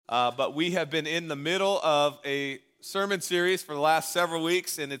but we have been in the middle of a sermon series for the last several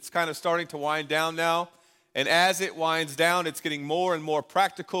weeks, and it's kind of starting to wind down now. And as it winds down, it's getting more and more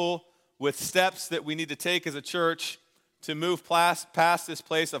practical with steps that we need to take as a church to move past this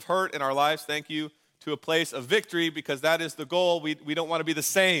place of hurt in our lives, thank you, to a place of victory, because that is the goal. We don't want to be the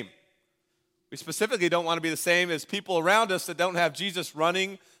same. We specifically don't want to be the same as people around us that don't have Jesus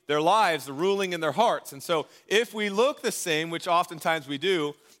running their lives, ruling in their hearts. And so if we look the same, which oftentimes we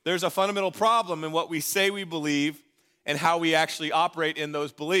do, there's a fundamental problem in what we say we believe and how we actually operate in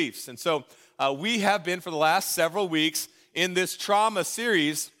those beliefs. And so we have been for the last several weeks in this trauma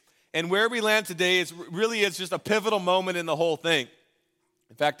series, and where we land today is just a pivotal moment in the whole thing.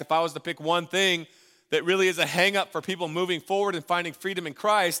 In fact, if I was to pick one thing that really is a hang-up for people moving forward and finding freedom in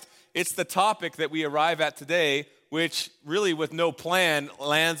Christ, it's the topic that we arrive at today, which really with no plan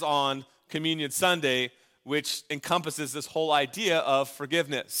lands on Communion Sunday, which encompasses this whole idea of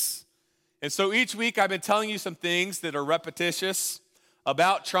forgiveness. And so each week I've been telling you some things that are repetitious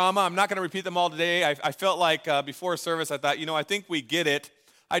about trauma. I'm not going to repeat them all today. I felt like before service I thought, I think we get it.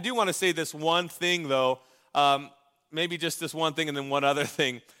 I do want to say this one thing, though, maybe just this one thing and then one other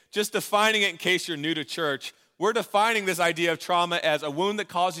thing. Just defining it in case you're new to church, we're defining this idea of trauma as a wound that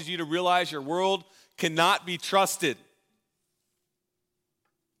causes you to realize your world cannot be trusted.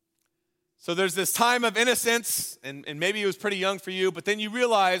 So there's this time of innocence, and maybe it was pretty young for you, but then you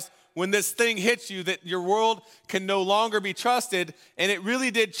realize when this thing hits you that your world can no longer be trusted, and it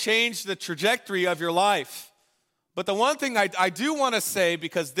really did change the trajectory of your life. But the one thing I do want to say,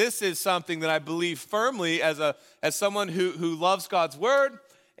 because this is something that I believe firmly as someone who loves God's word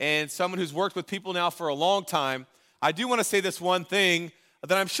and someone who's worked with people now for a long time, I do want to say this one thing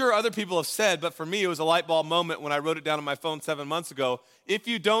that I'm sure other people have said, but for me it was a light bulb moment when I wrote it down on my phone 7 months ago. If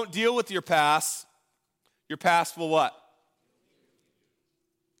you don't deal with your past will what?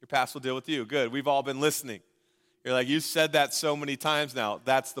 Your past will deal with you. Good. We've all been listening. You're like, you said that so many times now.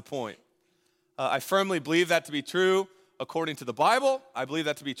 That's the point. I firmly believe that to be true according to the Bible. I believe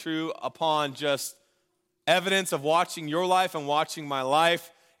that to be true upon just evidence of watching your life and watching my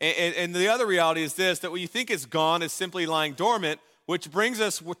life. And the other reality is this, that what you think is gone is simply lying dormant, which brings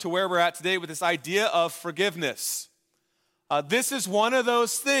us to where we're at today with this idea of forgiveness. This is one of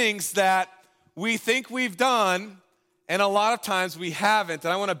those things that we think we've done, and a lot of times we haven't.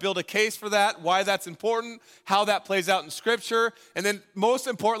 And I want to build a case for that, why that's important, how that plays out in Scripture, and then most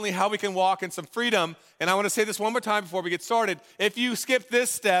importantly, how we can walk in some freedom. And I want to say this one more time before we get started. If you skip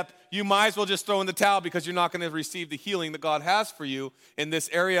this step, you might as well just throw in the towel, because you're not going to receive the healing that God has for you in this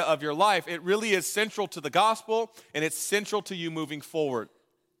area of your life. It really is central to the gospel, and it's central to you moving forward.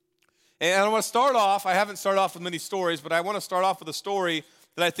 And I want to start off, I haven't started off with many stories, but I want to start off with a story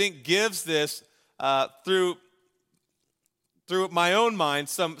that I think gives this through my own mind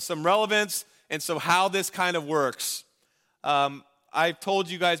some relevance, and so how this kind of works. I've told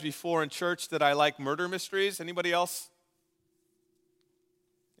you guys before in church that I like murder mysteries. Anybody else?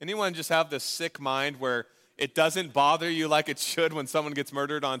 Anyone just have this sick mind where it doesn't bother you like it should when someone gets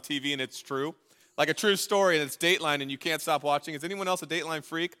murdered on TV and it's true? Like a true story and it's Dateline and you can't stop watching. Is anyone else a Dateline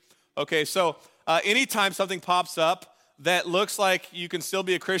freak? Okay, so anytime something pops up that looks like you can still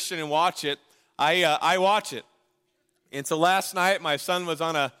be a Christian and watch it, I watch it. And so last night, my son was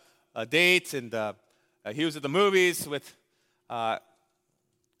on a date, and he was at the movies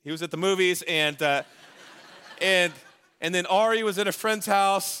and then Ari was at a friend's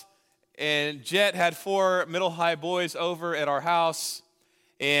house, and Jet had 4 middle-high boys over at our house.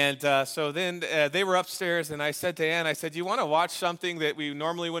 And so then they were upstairs, and I said to Ann, do you want to watch something that we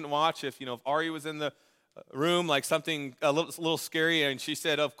normally wouldn't watch if Ari was in the room, like something a little scary? And she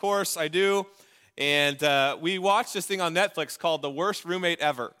said, of course I do. And we watched this thing on Netflix called The Worst Roommate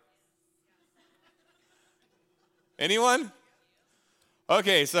Ever. Anyone?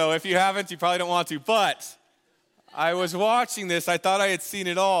 Okay, so if you haven't, you probably don't want to. But I was watching this. I thought I had seen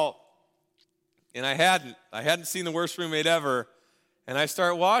it all, and I hadn't. I hadn't seen The Worst Roommate Ever. And I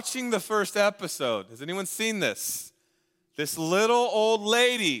start watching the first episode. Has anyone seen this? This little old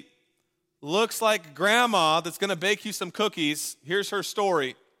lady looks like grandma that's going to bake you some cookies. Here's her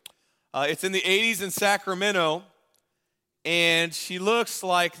story. It's in the 80s in Sacramento, and she looks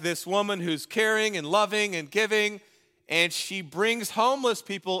like this woman who's caring and loving and giving, and she brings homeless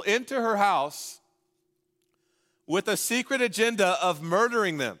people into her house with a secret agenda of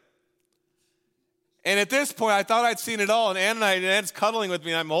murdering them. And at this point, I thought I'd seen it all, and Ann's cuddling with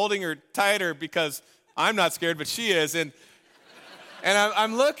me, and I'm holding her tighter because I'm not scared, but she is, and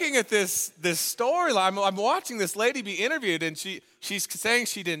I'm looking at this storyline. I'm watching this lady be interviewed, and she's saying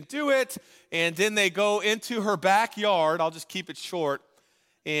she didn't do it, and then they go into her backyard. I'll just keep it short.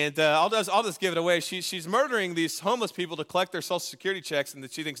 And I'll just give it away. She's murdering these homeless people to collect their Social Security checks, and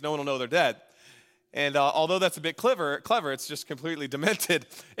that she thinks no one will know they're dead. And although that's a bit clever, it's just completely demented.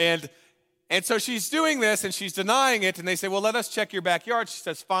 And so she's doing this, and she's denying it. And they say, well, let us check your backyard. She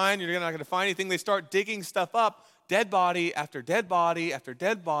says, fine, you're not going to find anything. They start digging stuff up, dead body after dead body after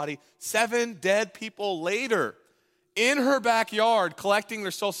dead body. 7 dead people later in her backyard collecting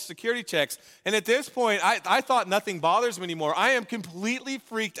their Social Security checks. And at this point, I thought nothing bothers me anymore. I am completely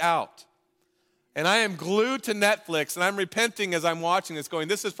freaked out. And I am glued to Netflix, and I'm repenting as I'm watching this, going,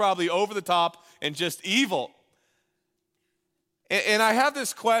 this is probably over the top and just evil. And I have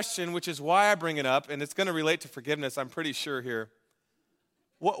this question, which is why I bring it up, and it's going to relate to forgiveness, I'm pretty sure here.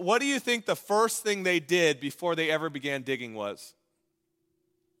 What do you think the first thing they did before they ever began digging was?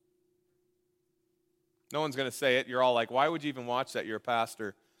 No one's going to say it. You're all like, why would you even watch that? You're a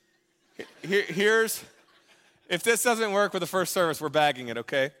pastor. Here's, if this doesn't work with the first service, we're bagging it,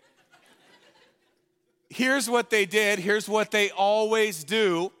 okay? Here's what they did. Here's what they always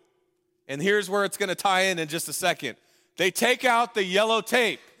do. And here's where it's going to tie in just a second. They take out the yellow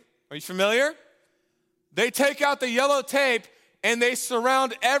tape. Are you familiar? They take out the yellow tape and they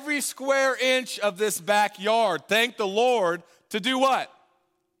surround every square inch of this backyard. Thank the Lord. To do what?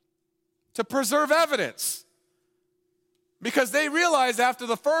 To preserve evidence. Because they realize after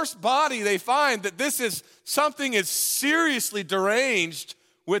the first body they find that something is seriously deranged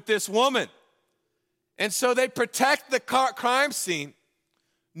with this woman. And so they protect the crime scene.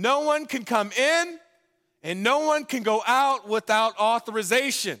 No one can come in and no one can go out without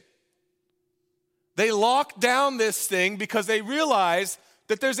authorization. They lock down this thing because they realize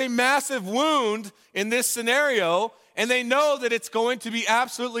that there's a massive wound in this scenario, and they know that it's going to be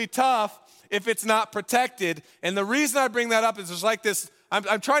absolutely tough if it's not protected. And the reason I bring that up is there's like this,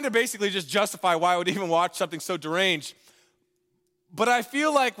 I'm trying to basically just justify why I would even watch something so deranged. But I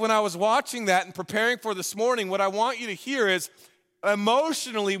feel like when I was watching that and preparing for this morning, what I want you to hear is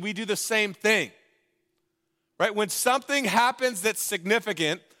emotionally we do the same thing, right? When something happens that's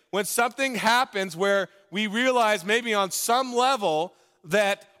significant, when something happens where we realize maybe on some level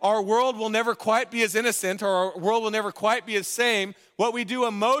that our world will never quite be as innocent or our world will never quite be as same, what we do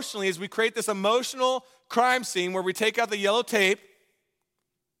emotionally is we create this emotional crime scene where we take out the yellow tape,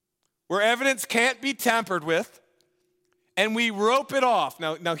 where evidence can't be tampered with, and we rope it off.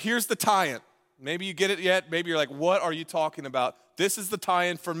 Now here's the tie-in. Maybe you get it yet. Maybe you're like, what are you talking about? This is the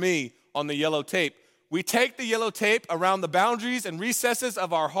tie-in for me on the yellow tape. We take the yellow tape around the boundaries and recesses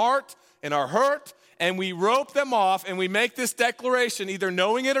of our heart and our hurt, and we rope them off, and we make this declaration, either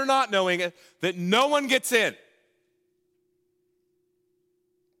knowing it or not knowing it, that no one gets in.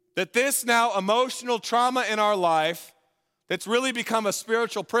 That this now emotional trauma in our life that's really become a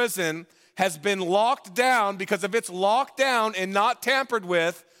spiritual prison has been locked down, because if it's locked down and not tampered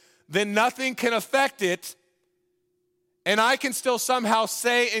with, then nothing can affect it, and I can still somehow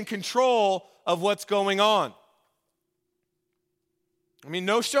stay in control of what's going on. I mean,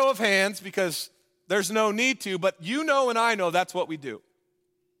 no show of hands, because there's no need to, but you know and I know that's what we do.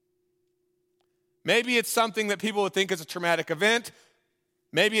 Maybe it's something that people would think is a traumatic event.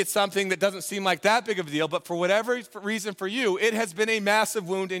 Maybe it's something that doesn't seem like that big of a deal, but for whatever reason for you, it has been a massive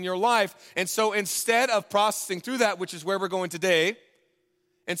wound in your life. And so instead of processing through that, which is where we're going today,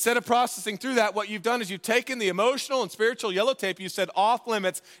 instead of processing through that, what you've done is you've taken the emotional and spiritual yellow tape, you said off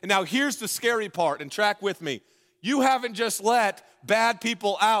limits, and now here's the scary part, and track with me. You haven't just let bad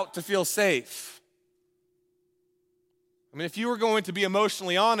people out to feel safe. I mean, if you were going to be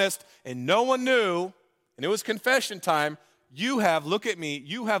emotionally honest and no one knew, and it was confession time, you have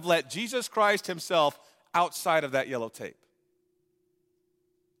let Jesus Christ himself outside of that yellow tape.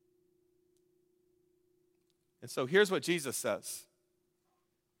 And so here's what Jesus says.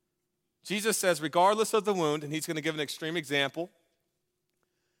 Jesus says, regardless of the wound, and he's going to give an extreme example,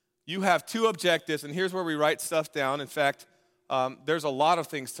 you have 2 objectives, and here's where we write stuff down. In fact, there's a lot of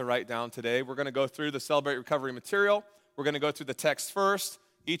things to write down today. We're going to go through the Celebrate Recovery material. We're going to go through the text first.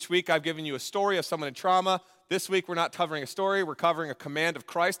 Each week I've given you a story of someone in trauma. This week we're not covering a story. We're covering a command of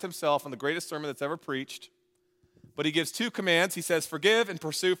Christ himself in the greatest sermon that's ever preached. But he gives 2 commands. He says, forgive and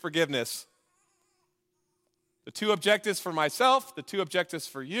pursue forgiveness. The 2 objectives for myself, the 2 objectives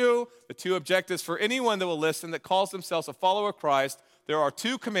for you, the 2 objectives for anyone that will listen that calls themselves a follower of Christ. There are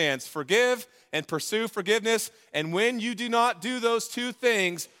 2 commands, forgive and pursue forgiveness. And when you do not do those 2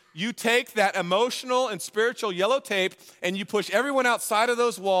 things, you take that emotional and spiritual yellow tape and you push everyone outside of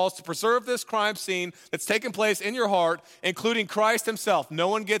those walls to preserve this crime scene that's taken place in your heart, including Christ himself. No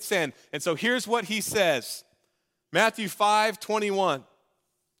one gets in. And so here's what he says. Matthew 5:21.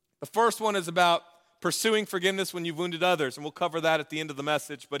 The first one is about pursuing forgiveness when you've wounded others. And we'll cover that at the end of the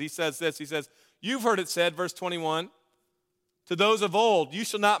message. But he says this, he says, you've heard it said, verse 21, to those of old, you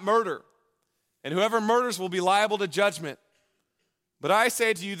shall not murder, and whoever murders will be liable to judgment. But I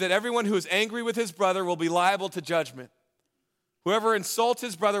say to you that everyone who is angry with his brother will be liable to judgment. Whoever insults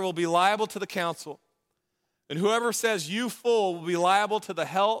his brother will be liable to the council. And whoever says, you fool, will be liable to the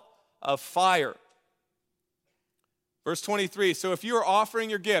hell of fire. Verse 23, so if you are offering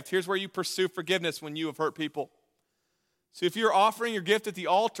your gift, here's where you pursue forgiveness when you have hurt people. So if you're offering your gift at the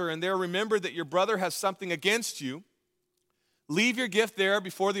altar and there remember that your brother has something against you, leave your gift there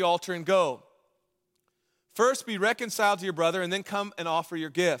before the altar and go. First be reconciled to your brother and then come and offer your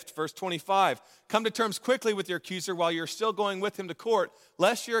gift. Verse 25, come to terms quickly with your accuser while you're still going with him to court,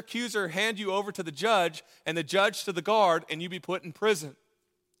 lest your accuser hand you over to the judge and the judge to the guard and you be put in prison.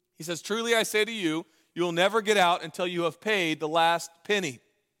 He says, truly I say to you, you will never get out until you have paid the last penny.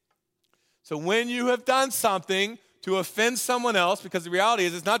 So when you have done something to offend someone else, because the reality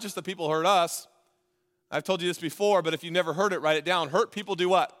is it's not just the people who hurt us. I've told you this before, but if you never heard it, write it down. Hurt people do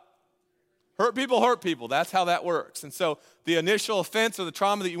what? Hurt people. That's how that works. And so the initial offense or the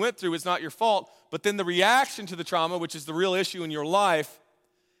trauma that you went through is not your fault, but then the reaction to the trauma, which is the real issue in your life,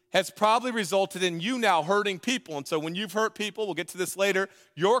 has probably resulted in you now hurting people. And so when you've hurt people, we'll get to this later,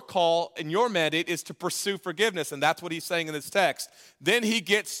 your call and your mandate is to pursue forgiveness. And that's what he's saying in this text. Then he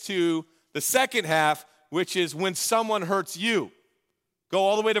gets to the second half, which is when someone hurts you. Go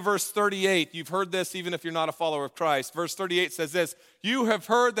all the way to verse 38. You've heard this even if you're not a follower of Christ. Verse 38 says this, you have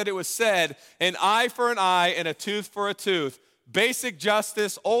heard that it was said, an eye for an eye and a tooth for a tooth. Basic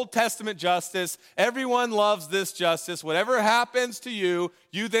justice, Old Testament justice. Everyone loves this justice. Whatever happens to you,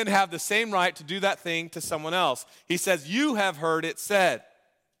 you then have the same right to do that thing to someone else. He says, you have heard it said.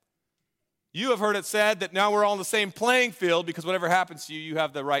 You have heard it said that now we're all on the same playing field because whatever happens to you, you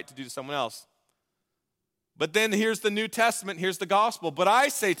have the right to do to someone else. But then here's the New Testament, here's the gospel. But I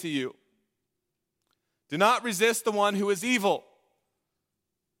say to you, do not resist the one who is evil.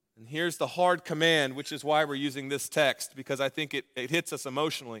 And here's the hard command, which is why we're using this text, because I think it hits us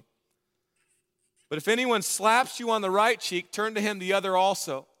emotionally. But if anyone slaps you on the right cheek, turn to him the other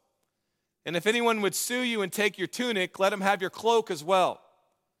also. And if anyone would sue you and take your tunic, let him have your cloak as well.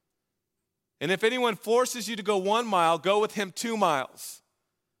 And if anyone forces you to go 1 mile, go with him 2 miles.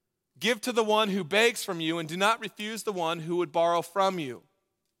 Give to the one who begs from you, and do not refuse the one who would borrow from you.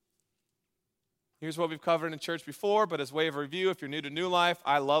 Here's what we've covered in church before, but as way of review, if you're new to New Life,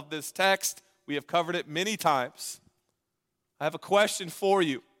 I love this text. We have covered it many times. I have a question for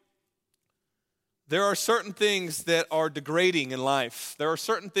you. There are certain things that are degrading in life. There are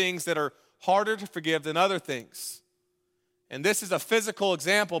certain things that are harder to forgive than other things. And this is a physical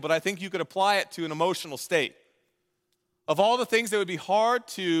example, but I think you could apply it to an emotional state. Of all the things that would be hard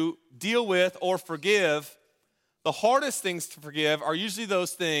to deal with or forgive, the hardest things to forgive are usually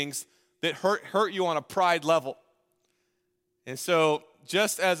those things that hurt you on a pride level. And so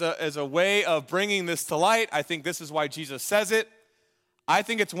just as a way of bringing this to light, I think this is why Jesus says it. I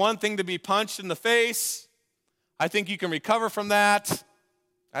think it's one thing to be punched in the face. I think you can recover from that.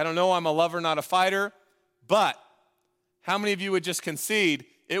 I don't know, I'm a lover, not a fighter. But how many of you would just concede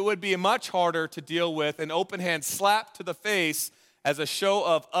it would be much harder to deal with an open hand slap to the face as a show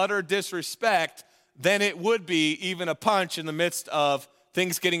of utter disrespect than it would be even a punch in the midst of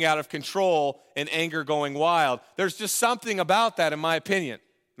things getting out of control and anger going wild. There's just something about that, in my opinion.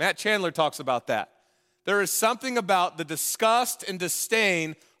 Matt Chandler talks about that. There is something about the disgust and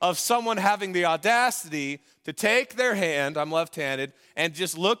disdain of someone having the audacity to take their hand, I'm left-handed, and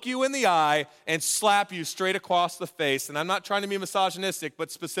just look you in the eye and slap you straight across the face. And I'm not trying to be misogynistic, but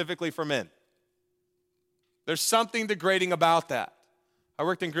specifically for men. There's something degrading about that. I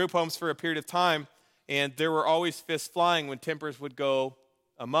worked in group homes for a period of time, and there were always fists flying when tempers would go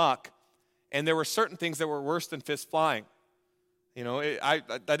amok. And there were certain things that were worse than fist flying. You know, I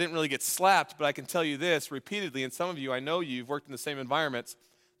didn't really get slapped, but I can tell you this repeatedly, and some of you, I know you've worked in the same environments,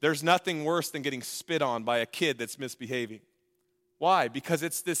 there's nothing worse than getting spit on by a kid that's misbehaving. Why? Because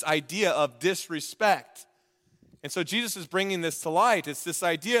it's this idea of disrespect. And so Jesus is bringing this to light. It's this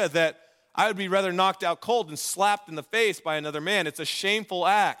idea that I would be rather knocked out cold than slapped in the face by another man. It's a shameful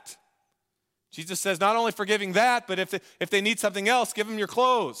act. Jesus says not only forgiving that, but if they need something else, give them your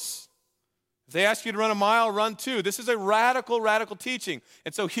clothes. If they ask you to run 1 mile, run 2. This is a radical, radical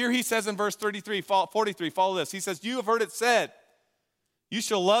teaching.43, follow this. He says, you have heard it said, you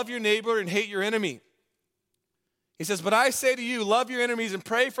shall love your neighbor and hate your enemy. He says, but I say to you, love your enemies and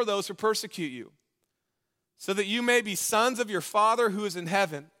pray for those who persecute you, so that you may be sons of your Father who is in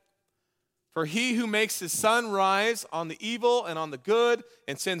heaven. For he who makes his sun rise on the evil and on the good,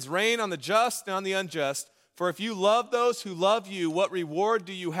 and sends rain on the just and on the unjust. For if you love those who love you, what reward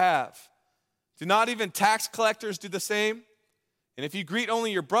do you have? Do not even tax collectors do the same? And if you greet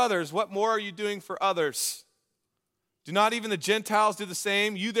only your brothers, what more are you doing for others? Do not even the Gentiles do the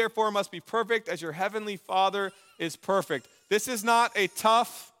same? You therefore must be perfect as your heavenly Father is perfect. This is not a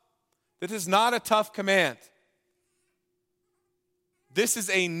tough command. This is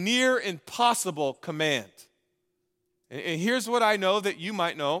a near impossible command. And here's what I know that you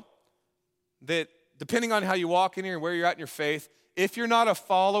might know, that depending on how you walk in here and where you're at in your faith, if you're not a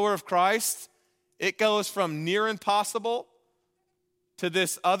follower of Christ, it goes from near impossible to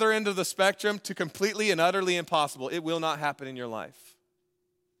this other end of the spectrum to completely and utterly impossible. It will not happen in your life.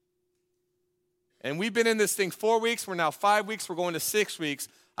 And we've been in this thing 4 weeks. We're now 5 weeks. We're going to 6 weeks.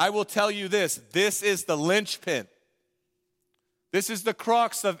 I will tell you this. This is the linchpin. This is the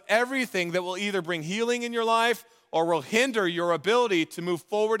crux of everything that will either bring healing in your life or will hinder your ability to move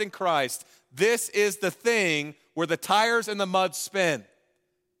forward in Christ. This is the thing where the tires and the mud spin.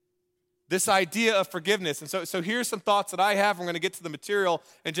 This idea of forgiveness. And so here's some thoughts that I have. We're going to get to the material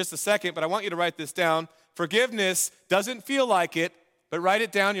in just a second, but I want you to write this down. Forgiveness doesn't feel like it, but write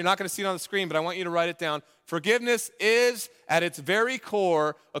it down. You're not going to see it on the screen, but I want you to write it down. Forgiveness is, at its very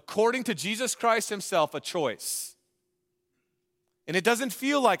core, according to Jesus Christ himself, a choice. And it doesn't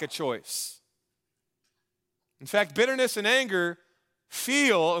feel like a choice. In fact, bitterness and anger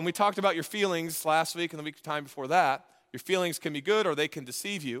feel, and we talked about your feelings last week and the week time before that. Your feelings can be good or they can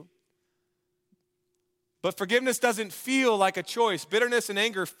deceive you. But forgiveness doesn't feel like a choice. Bitterness and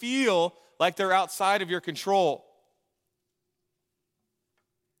anger feel like they're outside of your control.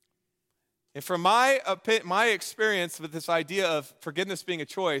 And from my experience with this idea of forgiveness being a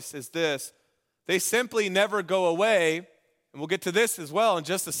choice is this: they simply never go away. And we'll get to this as well in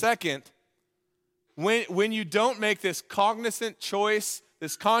just a second. When you don't make this cognizant choice,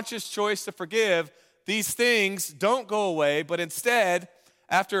 this conscious choice to forgive, these things don't go away, but instead,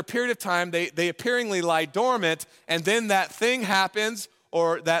 after a period of time, they appearingly lie dormant, and then that thing happens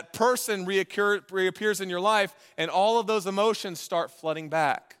or that person reappears in your life, and all of those emotions start flooding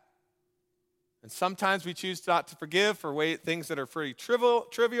back. And sometimes we choose not to forgive for things that are pretty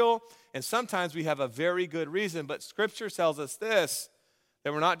trivial, and sometimes we have a very good reason. But Scripture tells us this,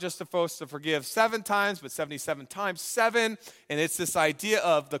 that we're not just supposed to forgive 7 times, but 77 times 7. And it's this idea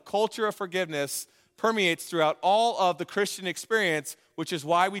of the culture of forgiveness permeates throughout all of the Christian experience, which is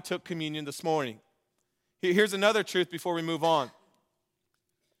why we took communion this morning. Here's another truth before we move on.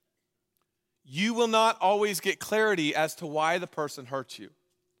 You will not always get clarity as to why the person hurt you.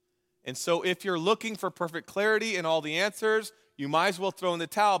 And so if you're looking for perfect clarity and all the answers, you might as well throw in the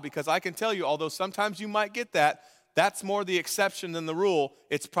towel, because I can tell you, although sometimes you might get that, that's more the exception than the rule.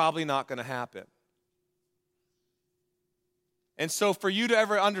 It's probably not going to happen. And so for you to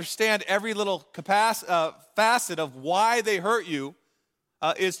ever understand every little facet of why they hurt you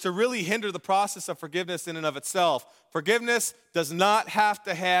is to really hinder the process of forgiveness in and of itself. Forgiveness does not have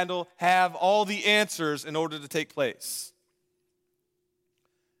to have all the answers in order to take place.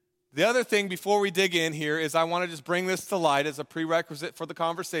 The other thing before we dig in here is I want to just bring this to light as a prerequisite for the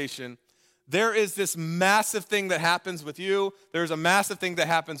conversation. There is this massive thing that happens with you. There's a massive thing that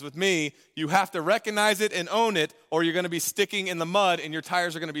happens with me. You have to recognize it and own it, or you're going to be sticking in the mud and your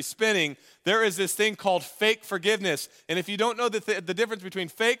tires are going to be spinning. There is this thing called fake forgiveness. And if you don't know the difference between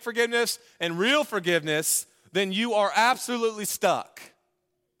fake forgiveness and real forgiveness, then you are absolutely stuck.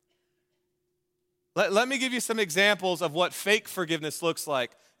 Let me give you some examples of what fake forgiveness looks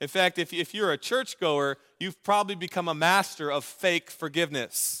like. In fact, if you're a churchgoer, you've probably become a master of fake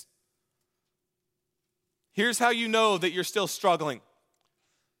forgiveness. Here's how you know that you're still struggling.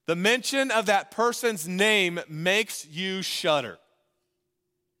 The mention of that person's name makes you shudder.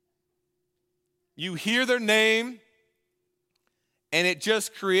 You hear their name, and it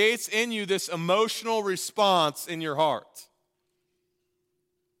just creates in you this emotional response in your heart.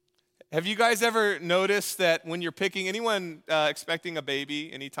 Have you guys ever noticed that when you're picking, anyone expecting a baby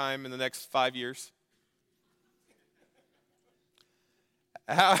anytime in the next 5 years?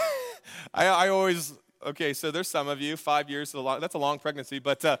 I always, okay, so there's some of you, 5 years, that's a long pregnancy,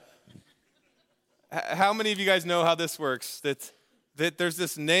 but how many of you guys know how this works? That there's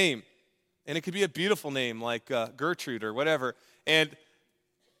this name, and it could be a beautiful name like Gertrude or whatever, and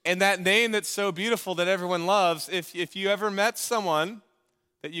that name that's so beautiful that everyone loves, if you ever met someone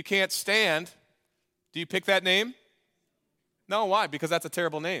that you can't stand, do you pick that name? No, why? Because that's a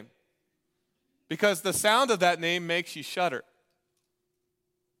terrible name. Because the sound of that name makes you shudder.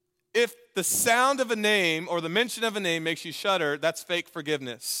 If the sound of a name or the mention of a name makes you shudder, that's fake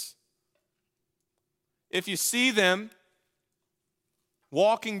forgiveness. if you see them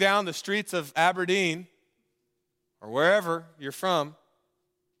walking down the streets of Aberdeen or wherever you're from,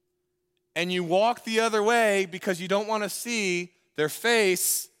 and you walk the other way because you don't want to see their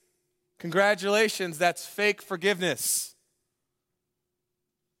face, congratulations, that's fake forgiveness.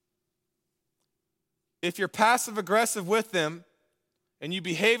 If you're passive-aggressive with them and you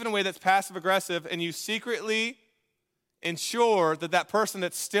behave in a way that's passive-aggressive and you secretly ensure that that person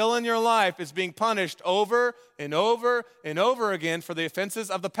that's still in your life is being punished over and over and over again for the offenses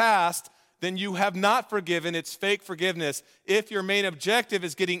of the past, then you have not forgiven. It's fake forgiveness. If your main objective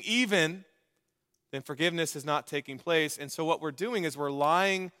is getting even, then forgiveness is not taking place. And so what we're doing is we're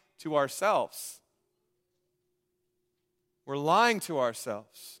lying to ourselves. We're lying to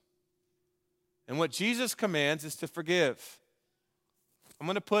ourselves. And what Jesus commands is to forgive. I'm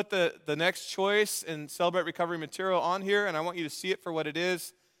going to put the next choice in Celebrate Recovery material on here, and I want you to see it for what it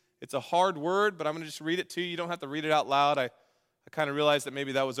is. It's a hard word, but I'm going to just read it to you. You don't have to read it out loud. I kind of realized that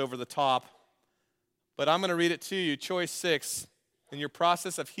maybe that was over the top. But I'm going to read it to you. Choice 6, in your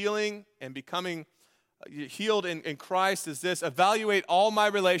process of healing and becoming healed in Christ is this: evaluate all my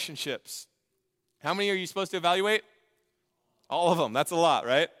relationships. How many are you supposed to evaluate? All of them. That's a lot,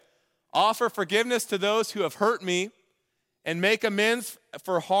 right? Offer forgiveness to those who have hurt me and make amends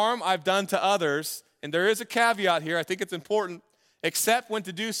for harm I've done to others. And there is a caveat here. I think it's important. Except when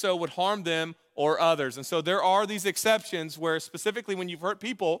to do so would harm them or others. And so there are these exceptions where specifically when you've hurt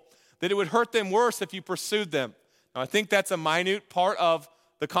people, that it would hurt them worse if you pursued them. Now, I think that's a minute part of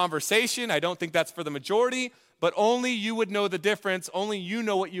the conversation. I don't think that's for the majority, but only you would know the difference. Only you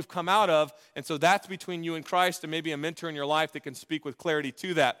know what you've come out of. And so that's between you and Christ and maybe a mentor in your life that can speak with clarity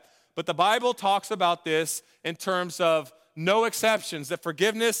to that. But the Bible talks about this in terms of no exceptions, that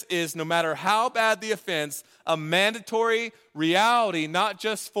forgiveness is, no matter how bad the offense, a mandatory reality, not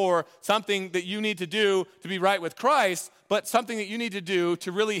just for something that you need to do to be right with Christ, but something that you need to do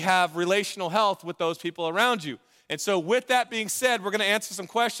to really have relational health with those people around you. And so with that being said, we're going to answer some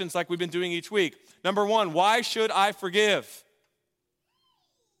questions like we've been doing each week. Number 1, why should I forgive?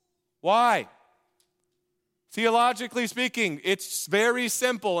 Why? Theologically speaking, it's very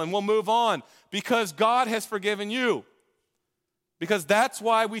simple, and we'll move on. Because God has forgiven you. Because that's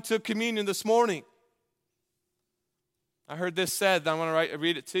why we took communion this morning. I heard this said, and I want to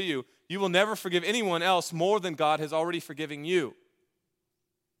read it to you. You will never forgive anyone else more than God has already forgiven you.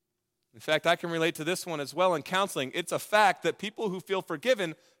 In fact, I can relate to this one as well in counseling. It's a fact that people who feel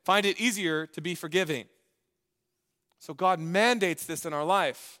forgiven find it easier to be forgiving. So God mandates this in our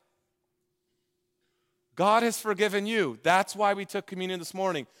life. God has forgiven you. That's why we took communion this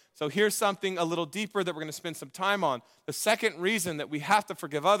morning. So here's something a little deeper that we're going to spend some time on. The second reason that we have to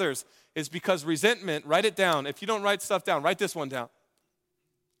forgive others is because resentment, write it down. If you don't write stuff down, write this one down.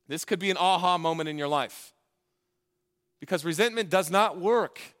 This could be an aha moment in your life. Because resentment does not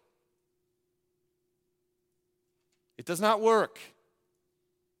work. It does not work.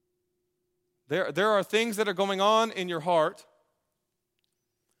 There are things that are going on in your heart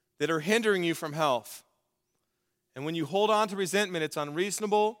that are hindering you from health. And when you hold on to resentment, it's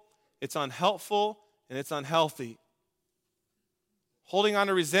unreasonable, it's unhelpful, and it's unhealthy. Holding on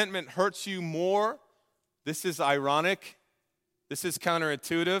to resentment hurts you more. This is ironic. This is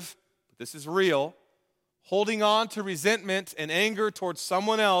counterintuitive, but this is real. Holding on to resentment and anger towards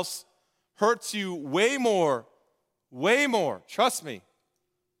someone else hurts you way more, trust me,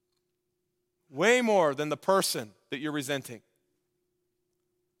 way more than the person that you're resenting.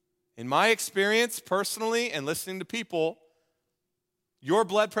 In my experience, personally, and listening to people, your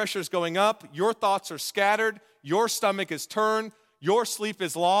blood pressure is going up, your thoughts are scattered, your stomach is turned, your sleep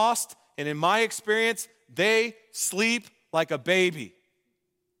is lost, and in my experience, they sleep like a baby.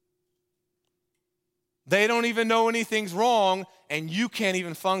 They don't even know anything's wrong, and you can't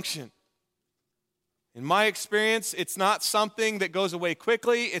even function. In my experience, it's not something that goes away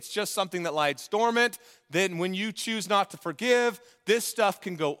quickly. It's just something that lies dormant. Then when you choose not to forgive, this stuff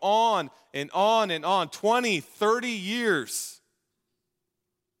can go on and on and on, 20, 30 years.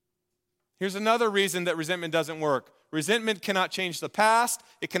 Here's another reason that resentment doesn't work. Resentment cannot change the past,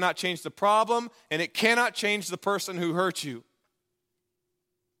 it cannot change the problem, and it cannot change the person who hurt you.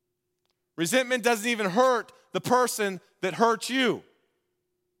 Resentment doesn't even hurt the person that hurt you.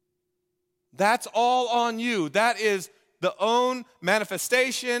 That's all on you. That is the own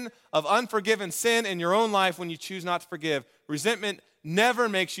manifestation of unforgiven sin in your own life when you choose not to forgive. Resentment never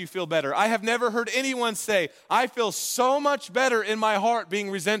makes you feel better. I have never heard anyone say, I feel so much better in my heart being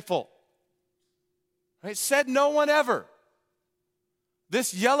resentful. Right? Said no one ever.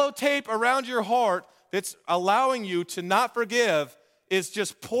 This yellow tape around your heart that's allowing you to not forgive is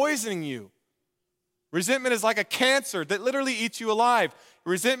just poisoning you. Resentment is like a cancer that literally eats you alive.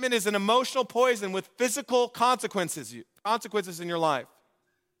 Resentment is an emotional poison with physical consequences in your life.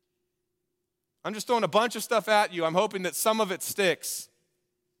 I'm just throwing a bunch of stuff at you. I'm hoping that some of it sticks.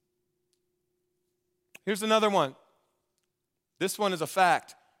 Here's another one. This one is a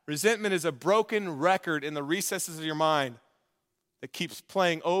fact. Resentment is a broken record in the recesses of your mind that keeps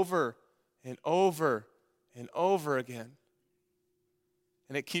playing over and over and over again.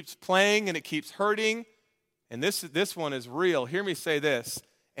 And it keeps playing and it keeps hurting. And this one is real. Hear me say this.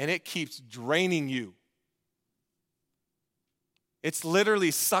 And it keeps draining you. It's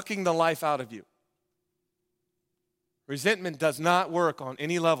literally sucking the life out of you. Resentment does not work on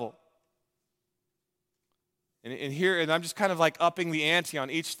any level. And I'm just kind of like upping the ante on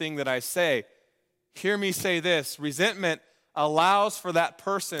each thing that I say. Hear me say this. Resentment allows for that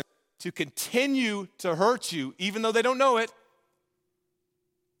person to continue to hurt you even though they don't know it.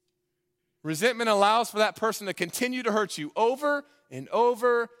 Resentment allows for that person to continue to hurt you over and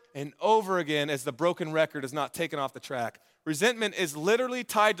over and over again as the broken record is not taken off the track. Resentment is literally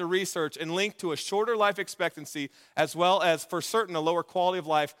tied to research and linked to a shorter life expectancy as well as, for certain, a lower quality of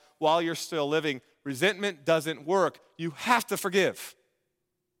life while you're still living. Resentment doesn't work. You have to forgive.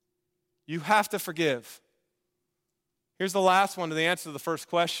 You have to forgive. Here's the last one to the answer to the first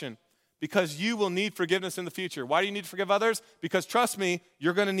question. Because you will need forgiveness in the future. Why do you need to forgive others? Because trust me,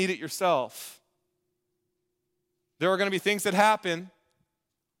 you're going to need it yourself. There are going to be things that happen,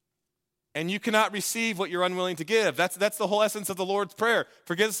 and you cannot receive what you're unwilling to give. That's the whole essence of the Lord's Prayer.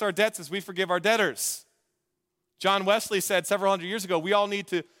 Forgive us our debts as we forgive our debtors. John Wesley said several hundred years ago, we all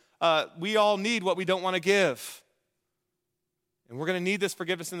need what we don't want to give. And we're going to need this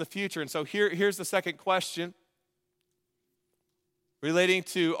forgiveness in the future. And so here's the second question relating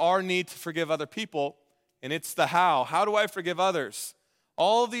to our need to forgive other people, and it's the how. How do I forgive others?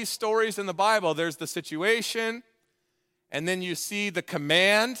 All of these stories in the Bible, there's the situation, and then you see the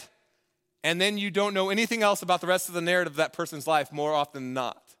command, and then you don't know anything else about the rest of the narrative of that person's life more often than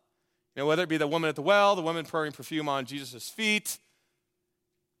not. You know, whether it be the woman at the well, the woman pouring perfume on Jesus' feet,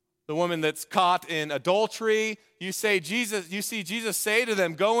 the woman that's caught in adultery, you see Jesus say to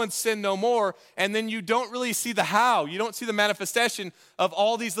them, go and sin no more, and then you don't really see the how. You don't see the manifestation of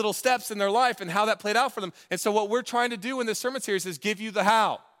all these little steps in their life and how that played out for them. And so what we're trying to do in this sermon series is give you the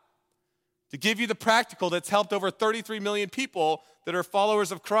how, to give you the practical that's helped over 33 million people that are followers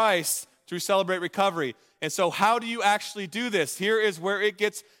of Christ through Celebrate Recovery. And so how do you actually do this? Here is where it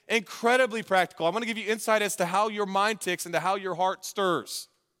gets incredibly practical. I'm going to give you insight as to how your mind ticks and to how your heart stirs.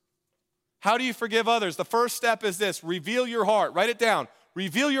 How do you forgive others? The first step is this: reveal your heart. Write it down.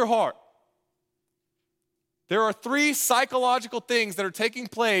 Reveal your heart. There are 3 psychological things that are taking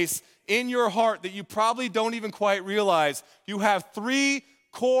place in your heart that you probably don't even quite realize. You have 3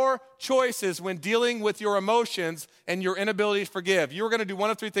 core choices when dealing with your emotions and your inability to forgive. You're going to do one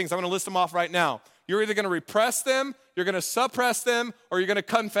of 3 things. I'm going to list them off right now. You're either going to repress them, you're going to suppress them, or you're going to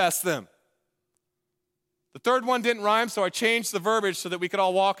confess them. The third one didn't rhyme, so I changed the verbiage so that we could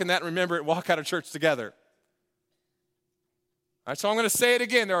all walk in that and remember it, walk out of church together. All right, so I'm going to say it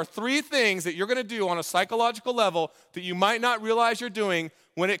again. There are 3 things that you're going to do on a psychological level that you might not realize you're doing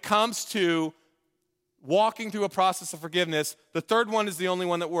when it comes to walking through a process of forgiveness. The third one is the only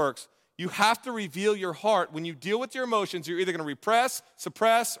one that works. You have to reveal your heart. When you deal with your emotions, you're either going to repress,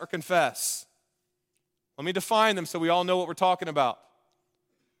 suppress, or confess. Let me define them so we all know what we're talking about.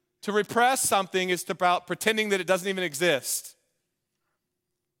 To repress something is about pretending that it doesn't even exist.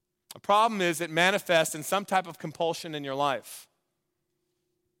 The problem is it manifests in some type of compulsion in your life.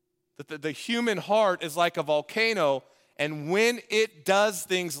 That the human heart is like a volcano, and when it does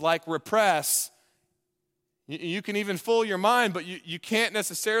things like repress, you can even fool your mind, but you can't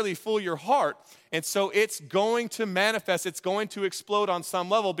necessarily fool your heart. And so it's going to manifest, it's going to explode on some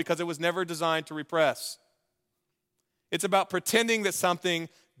level because it was never designed to repress. It's about pretending that something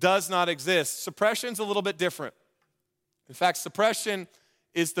does not exist. Suppression's a little bit different. In fact, suppression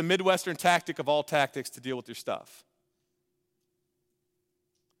is the Midwestern tactic of all tactics to deal with your stuff.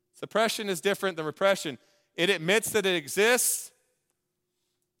 Suppression is different than repression. It admits that it exists,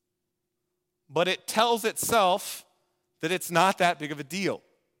 but it tells itself that it's not that big of a deal.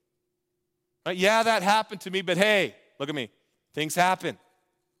 Right? Yeah, that happened to me, but hey, look at me. Things happen.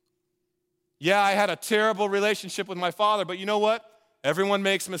 Yeah, I had a terrible relationship with my father, but you know what? Everyone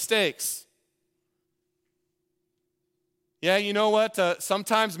makes mistakes. Yeah, you know what?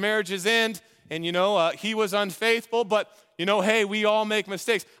 Sometimes marriages end, and he was unfaithful, but hey, we all make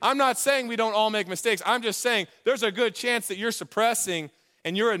mistakes. I'm not saying we don't all make mistakes. I'm just saying there's a good chance that you're suppressing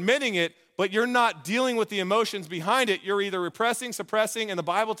and you're admitting it, but you're not dealing with the emotions behind it. You're either repressing, suppressing, and the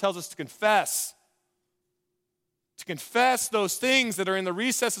Bible tells us to confess. to confess those things that are in the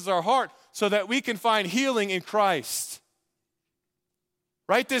recesses of our heart so that we can find healing in Christ.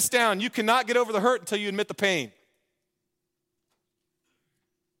 Write this down. You cannot get over the hurt until you admit the pain.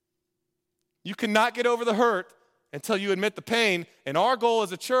 You cannot get over the hurt until you admit the pain. And our goal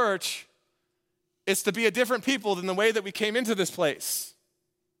as a church is to be a different people than the way that we came into this place.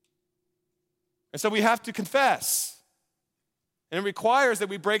 And so we have to confess. And it requires that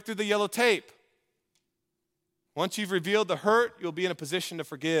we break through the yellow tape. Once you've revealed the hurt, you'll be in a position to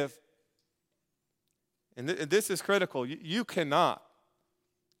forgive. And this is critical. You cannot.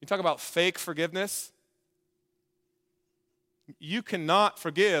 You talk about fake forgiveness. You cannot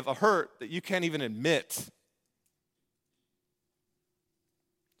forgive a hurt that you can't even admit.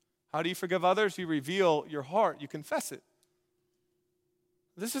 How do you forgive others? You reveal your heart. You confess it.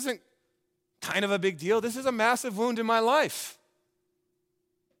 This isn't kind of a big deal. This is a massive wound in my life.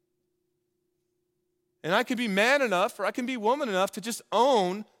 And I can be man enough or I can be woman enough to just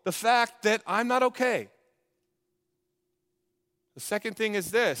own the fact that I'm not okay. The second thing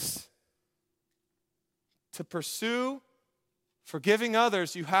is this. To pursue forgiving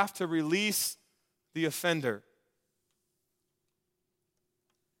others, you have to release the offender.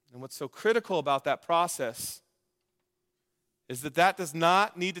 And what's so critical about that process is that that does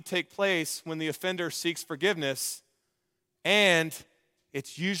not need to take place when the offender seeks forgiveness, and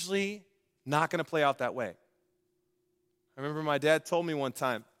it's usually not going to play out that way. I remember my dad told me one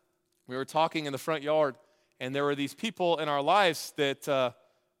time, we were talking in the front yard, and there were these people in our lives that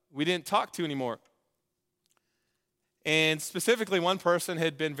we didn't talk to anymore. And specifically, one person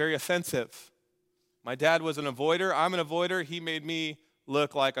had been very offensive. My dad was an avoider. I'm an avoider. He made me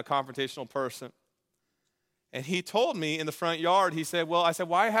look like a confrontational person. And he told me in the front yard, he said, I said,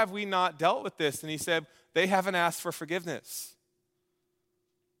 why have we not dealt with this? And he said, they haven't asked for forgiveness.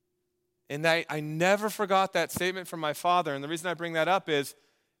 And I never forgot that statement from my father. And the reason I bring that up is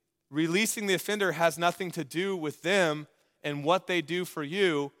releasing the offender has nothing to do with them and what they do for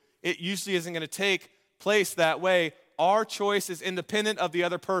you. It usually isn't going to take place that way. Our choice is independent of the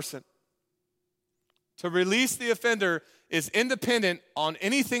other person. To release the offender is independent on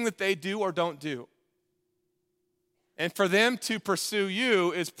anything that they do or don't do. And for them to pursue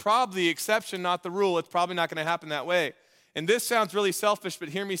you is probably the exception, not the rule. It's probably not going to happen that way. And this sounds really selfish, but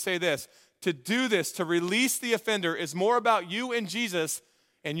hear me say this. To do this, to release the offender, is more about you and Jesus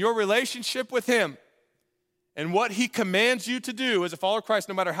and your relationship with him and what he commands you to do as a follower of Christ,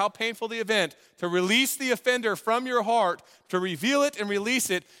 no matter how painful the event. To release the offender from your heart, to reveal it and release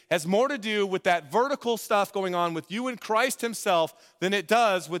it, has more to do with that vertical stuff going on with you and Christ himself than it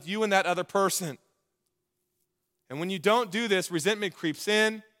does with you and that other person. And when you don't do this, resentment creeps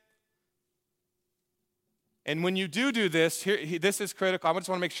in. And when you do this, this is critical. I just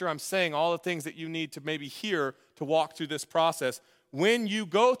want to make sure I'm saying all the things that you need to maybe hear to walk through this process. When you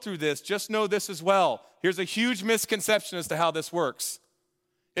go through this, just know this as well. Here's a huge misconception as to how this works.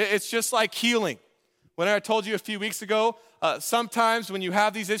 It's just like healing. When I told you a few weeks ago, sometimes when you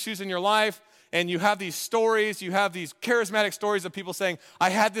have these issues in your life and you have these stories, you have these charismatic stories of people saying, I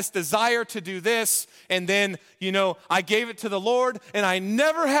had this desire to do this, and then, I gave it to the Lord, and I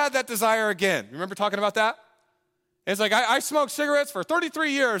never had that desire again. Remember talking about that? It's like, I smoked cigarettes for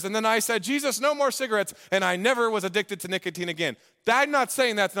 33 years, and then I said, Jesus, no more cigarettes, and I never was addicted to nicotine again. I'm not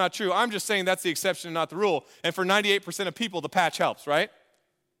saying that's not true. I'm just saying that's the exception and not the rule. And for 98% of people, the patch helps, right?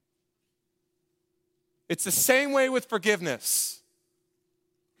 It's the same way with forgiveness.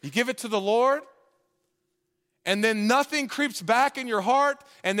 You give it to the Lord, and then nothing creeps back in your heart,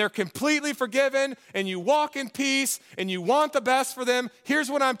 and they're completely forgiven, and you walk in peace, and you want the best for them. Here's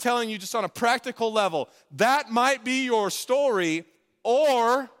what I'm telling you just on a practical level. That might be your story,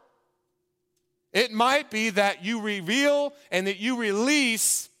 or it might be that you reveal and that you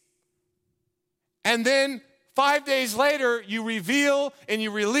release, and then 5 days later, you reveal and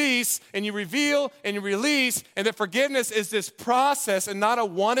you release and you reveal and you release, and that forgiveness is this process and not a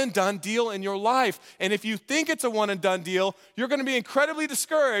one-and-done deal in your life. And if you think it's a one-and-done deal, you're going to be incredibly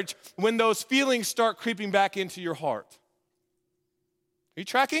discouraged when those feelings start creeping back into your heart. Are you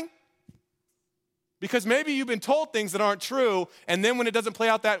tracking? Because maybe you've been told things that aren't true, and then when it doesn't play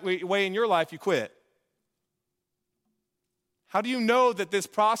out that way in your life, you quit. How do you know that this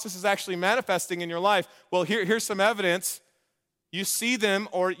process is actually manifesting in your life? Well, here's some evidence. You see them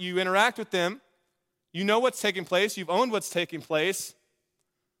or you interact with them. You know what's taking place. You've owned what's taking place.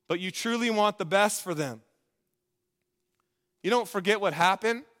 But you truly want the best for them. You don't forget what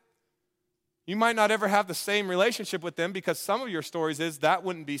happened. You might not ever have the same relationship with them because some of your stories is that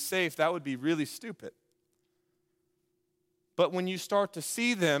wouldn't be safe. That would be really stupid. But when you start to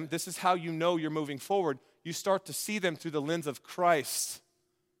see them, this is how you know you're moving forward. You start to see them through the lens of Christ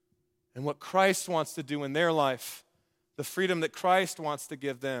and what Christ wants to do in their life, the freedom that Christ wants to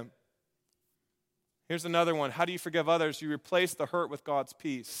give them. Here's another one. How do you forgive others? You replace the hurt with God's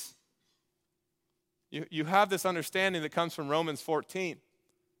peace. You have this understanding that comes from Romans 14,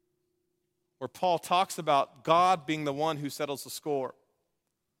 where Paul talks about God being the one who settles the score.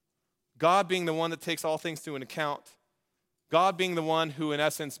 God being the one that takes all things to an account. God being the one who, in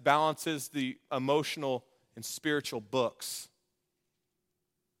essence, balances the emotional and spiritual books.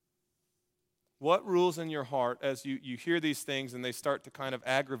 What rules in your heart as you hear these things and they start to kind of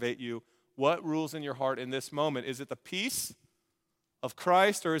aggravate you? What rules in your heart in this moment? Is it the peace of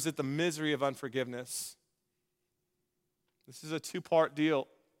Christ or is it the misery of unforgiveness? This is a two-part deal.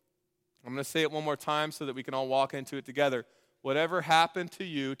 I'm going to say it one more time so that we can all walk into it together. Whatever happened to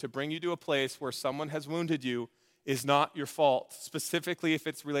you to bring you to a place where someone has wounded you is not your fault, specifically if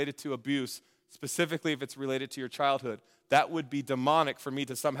it's related to abuse, specifically if it's related to your childhood. That would be demonic for me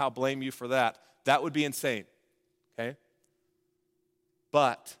to somehow blame you for that. That would be insane, okay?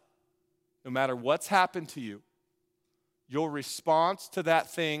 But no matter what's happened to you, your response to that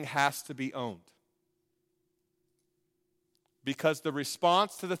thing has to be owned. Because the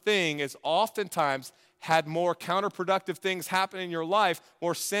response to the thing is oftentimes had more counterproductive things happen in your life,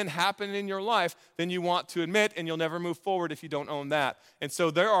 more sin happen in your life than you want to admit, and you'll never move forward if you don't own that. And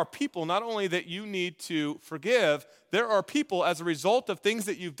so there are people not only that you need to forgive, there are people as a result of things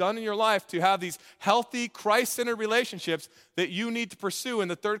that you've done in your life to have these healthy, Christ-centered relationships that you need to pursue.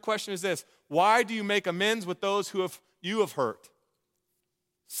 And the third question is this: why do you make amends with those who you have hurt?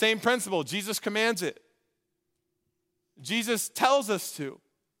 Same principle. Jesus commands it. Jesus tells us to.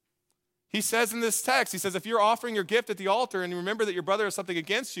 He says in this text, he says, if you're offering your gift at the altar and you remember that your brother has something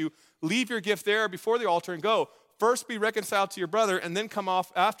against you, leave your gift there before the altar and go. First be reconciled to your brother and then come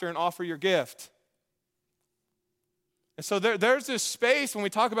off after and offer your gift. And so there's this space when we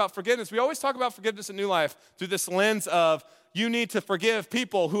talk about forgiveness. We always talk about forgiveness in New Life through this lens of you need to forgive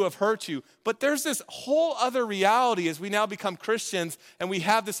people who have hurt you. But there's this whole other reality as we now become Christians and we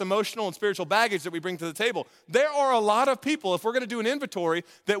have this emotional and spiritual baggage that we bring to the table. There are a lot of people, if we're going to do an inventory,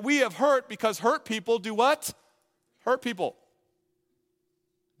 that we have hurt because hurt people do what? Hurt people.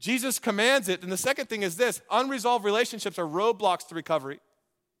 Jesus commands it. And the second thing is this: unresolved relationships are roadblocks to recovery.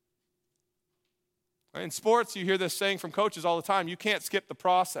 In sports, you hear this saying from coaches all the time: you can't skip the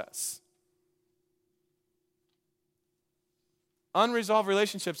process. Unresolved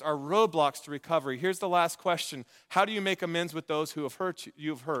relationships are roadblocks to recovery. Here's the last question: how do you make amends with those who have hurt you?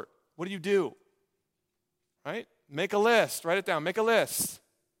 You've hurt. What do you do? Right? Make a list. Write it down. Make a list.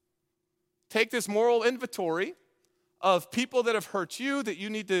 Take this moral inventory of people that have hurt you that you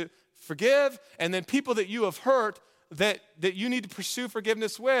need to forgive, and then people that you have hurt that you need to pursue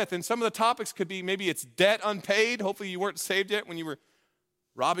forgiveness with. And some of the topics could be, maybe it's debt unpaid. Hopefully you weren't saved yet when you were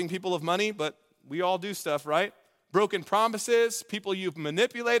robbing people of money, but we all do stuff, right? Broken promises, people you've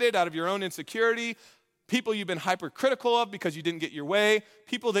manipulated out of your own insecurity, people you've been hypercritical of because you didn't get your way,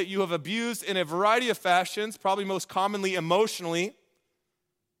 people that you have abused in a variety of fashions, probably most commonly emotionally.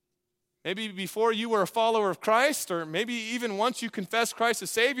 Maybe before you were a follower of Christ, or maybe even once you confessed Christ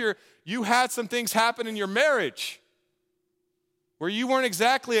as Savior, you had some things happen in your marriage where you weren't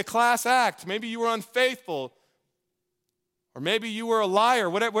exactly a class act. Maybe you were unfaithful, or maybe you were a liar.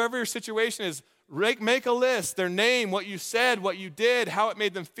 Whatever your situation is, make a list, their name, what you said, what you did, how it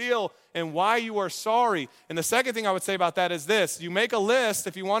made them feel, and why you are sorry. And the second thing I would say about that is this: you make a list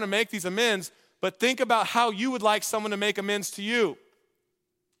if you want to make these amends, but think about how you would like someone to make amends to you.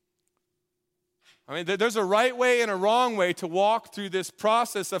 I mean, there's a right way and a wrong way to walk through this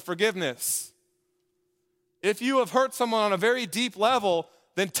process of forgiveness. If you have hurt someone on a very deep level,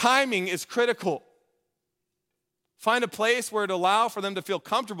 then timing is critical. Find a place where it allow for them to feel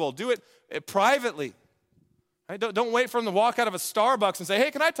comfortable. Do it privately. Right? Don't wait for them to walk out of a Starbucks and say, hey,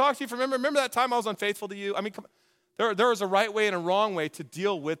 can I talk to you? Remember that time I was unfaithful to you? I mean, there is a right way and a wrong way to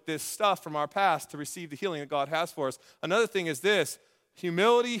deal with this stuff from our past to receive the healing that God has for us. Another thing is this: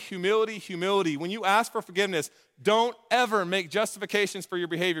 humility, humility, humility. When you ask for forgiveness, don't ever make justifications for your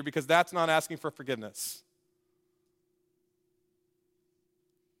behavior, because that's not asking for forgiveness.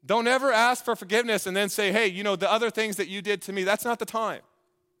 Don't ever ask for forgiveness and then say, hey, the other things that you did to me, that's not the time.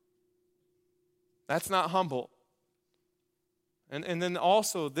 That's not humble. And then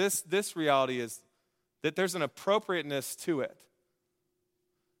also this reality is that there's an appropriateness to it.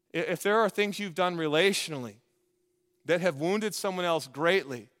 If there are things you've done relationally that have wounded someone else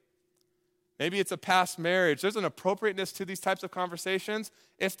greatly, Maybe it's a past marriage. There's an appropriateness to these types of conversations.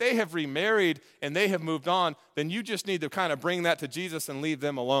 If they have remarried and they have moved on, then you just need to kind of bring that to Jesus and leave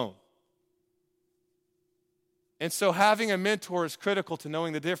them alone. And so having a mentor is critical to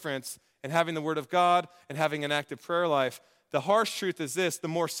knowing the difference and having the Word of God and having an active prayer life. The harsh truth is this: the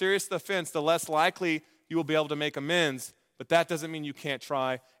more serious the offense, the less likely you will be able to make amends. But that doesn't mean you can't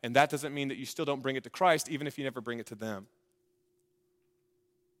try, and that doesn't mean that you still don't bring it to Christ, even if you never bring it to them.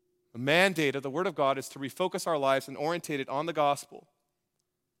 The mandate of the Word of God is to refocus our lives and orientate it on the gospel.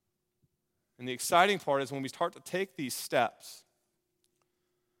 And the exciting part is when we start to take these steps,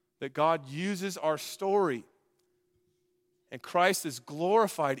 that God uses our story and Christ is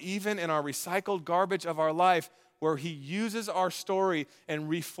glorified even in our recycled garbage of our life, where he uses our story and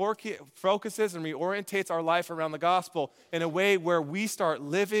focuses and reorientates our life around the gospel in a way where we start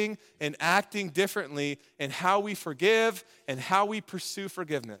living and acting differently in how we forgive and how we pursue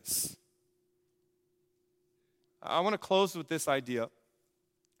forgiveness. I want to close with this idea.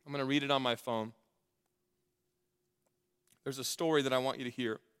 I'm going to read it on my phone. There's a story that I want you to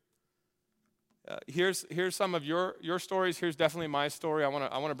hear. Here's some of your stories. Here's definitely my story. I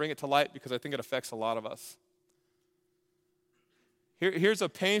want to bring it to light because I think it affects a lot of us. Here's a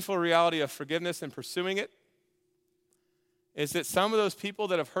painful reality of forgiveness and pursuing it, is that some of those people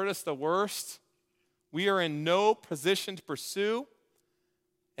that have hurt us the worst, we are in no position to pursue.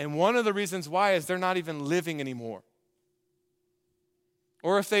 And one of the reasons why is they're not even living anymore.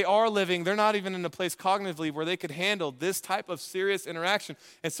 Or if they are living, they're not even in a place cognitively where they could handle this type of serious interaction.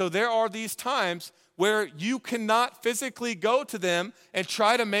 And so there are these times where you cannot physically go to them and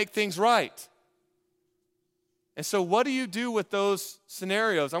try to make things right. And so what do you do with those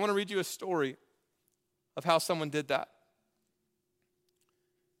scenarios? I want to read you a story of how someone did that.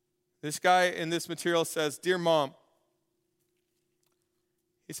 This guy in this material says, "Dear Mom,"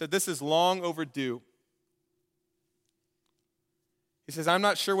 he said, "this is long overdue." He says, "I'm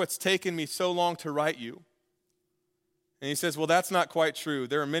not sure what's taken me so long to write you." And he says, "Well, that's not quite true.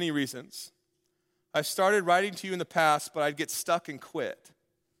 There are many reasons. I started writing to you in the past, but I'd get stuck and quit."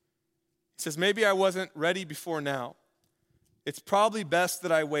 He says, "Maybe I wasn't ready before now. It's probably best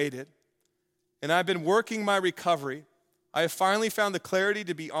that I waited. And I've been working my recovery. I have finally found the clarity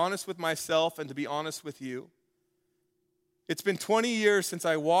to be honest with myself and to be honest with you. It's been 20 years since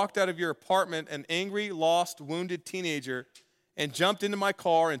I walked out of your apartment an angry, lost, wounded teenager and jumped into my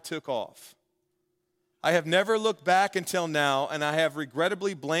car and took off. I have never looked back until now, and I have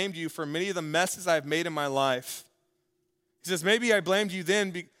regrettably blamed you for many of the messes I've made in my life." He says, "Maybe I blamed you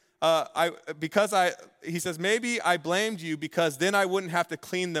then maybe I blamed you because then I wouldn't have to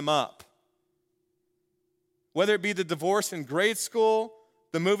clean them up. Whether it be the divorce in grade school,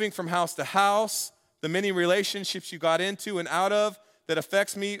 the moving from house to house, the many relationships you got into and out of that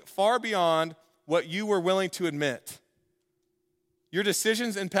affects me far beyond what you were willing to admit. Your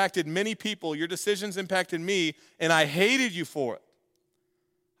decisions impacted many people. Your decisions impacted me, and I hated you for it.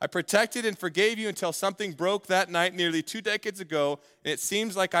 I protected and forgave you until something broke that night nearly 2 decades ago, and it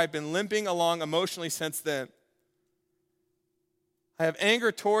seems like I've been limping along emotionally since then. I have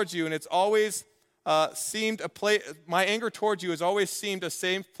anger towards you, and it's always my anger towards you has always seemed a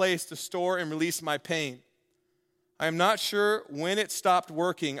safe place to store and release my pain. I am not sure when it stopped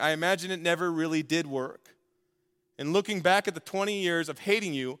working. I imagine it never really did work. And looking back at the 20 years of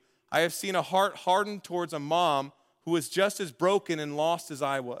hating you, I have seen a heart hardened towards a mom who was just as broken and lost as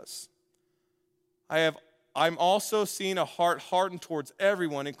I was. I'm also seeing a heart hardened towards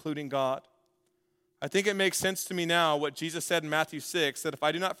everyone, including God. I think it makes sense to me now what Jesus said in Matthew 6, that if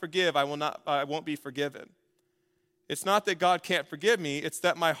I do not forgive, I won't be forgiven. It's not that God can't forgive me, it's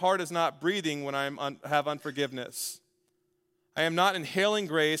that my heart is not breathing when I have unforgiveness. I am not inhaling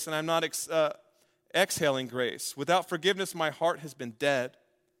grace, and I'm not exhaling grace. Without forgiveness, my heart has been dead.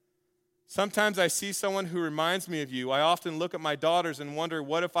 Sometimes I see someone who reminds me of you. I often look at my daughters and wonder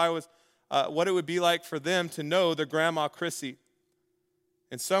what it would be like for them to know their grandma Chrissy.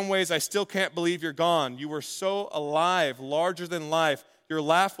 In some ways, I still can't believe you're gone. You were so alive, larger than life. Your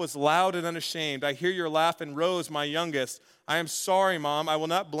laugh was loud and unashamed. I hear your laugh in Rose, my youngest. I am sorry, Mom. I will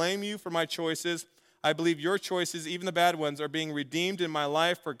not blame you for my choices. I believe your choices, even the bad ones, are being redeemed in my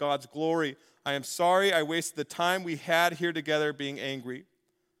life for God's glory. I am sorry I wasted the time we had here together being angry.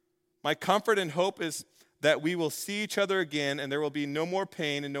 My comfort and hope is that we will see each other again and there will be no more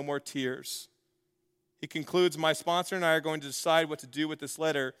pain and no more tears." He concludes, "My sponsor and I are going to decide what to do with this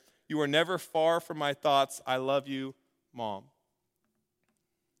letter. You are never far from my thoughts. I love you, Mom."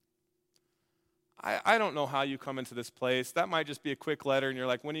 I don't know how you come into this place. That might just be a quick letter and you're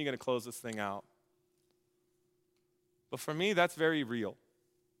like, when are you going to close this thing out? But for me, that's very real.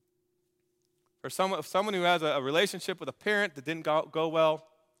 For someone who has a relationship with a parent that didn't go well.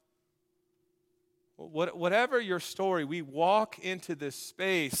 Whatever your story, we walk into this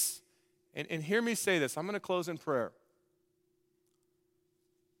space, and hear me say this. I'm going to close in prayer.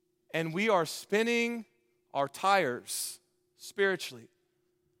 And we are spinning our tires spiritually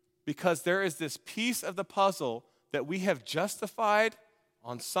because there is this piece of the puzzle that we have justified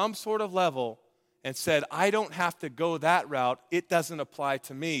on some sort of level and said, I don't have to go that route. It doesn't apply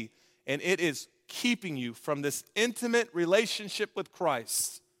to me. And it is keeping you from this intimate relationship with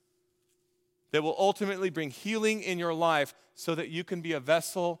Christ that will ultimately bring healing in your life so that you can be a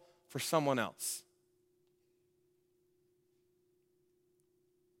vessel for someone else.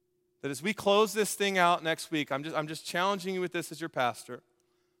 That as we close this thing out next week, I'm just challenging you with this as your pastor.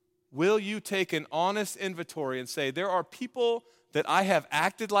 Will you take an honest inventory and say, there are people that I have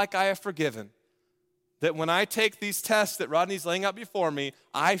acted like I have forgiven, that when I take these tests that Rodney's laying out before me,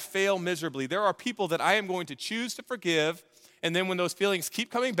 I fail miserably. There are people that I am going to choose to forgive, and then when those feelings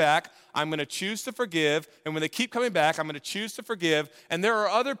keep coming back, I'm going to choose to forgive, and when they keep coming back, I'm going to choose to forgive. And there are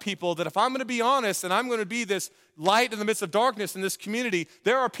other people that if I'm going to be honest and I'm going to be this light in the midst of darkness in this community,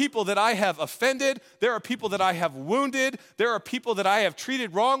 there are people that I have offended, there are people that I have wounded, there are people that I have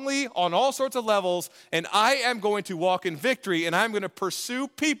treated wrongly on all sorts of levels, and I am going to walk in victory, and I'm going to pursue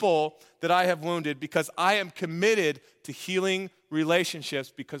people that I have wounded because I am committed to healing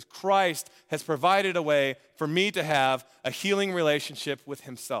relationships because Christ has provided a way for me to have a healing relationship with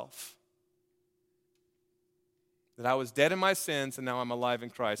himself. That I was dead in my sins and now I'm alive in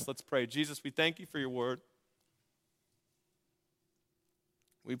Christ. Let's pray. Jesus, we thank you for your word.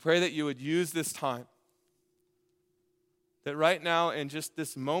 We pray that you would use this time. That right now in just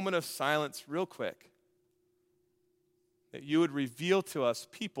this moment of silence real quick, that you would reveal to us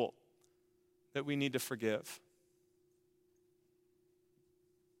people that we need to forgive.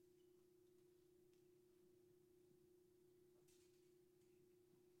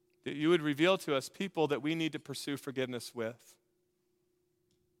 That you would reveal to us people that we need to pursue forgiveness with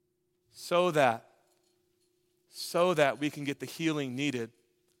so that we can get the healing needed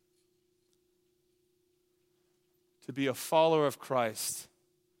to be a follower of Christ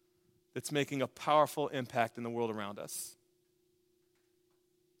that's making a powerful impact in the world around us.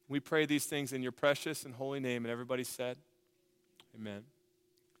 We pray these things in your precious and holy name, and everybody said, amen.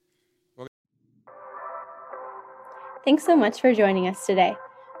 Thanks so much for joining us today.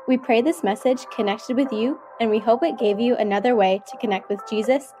 We pray this message connected with you, and we hope it gave you another way to connect with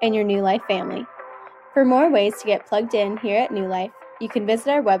Jesus and your New Life family. For more ways to get plugged in here at New Life, you can visit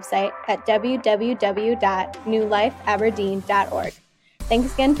our website at www.newlifeaberdeen.org.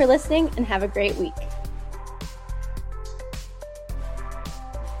 Thanks again for listening, and have a great week.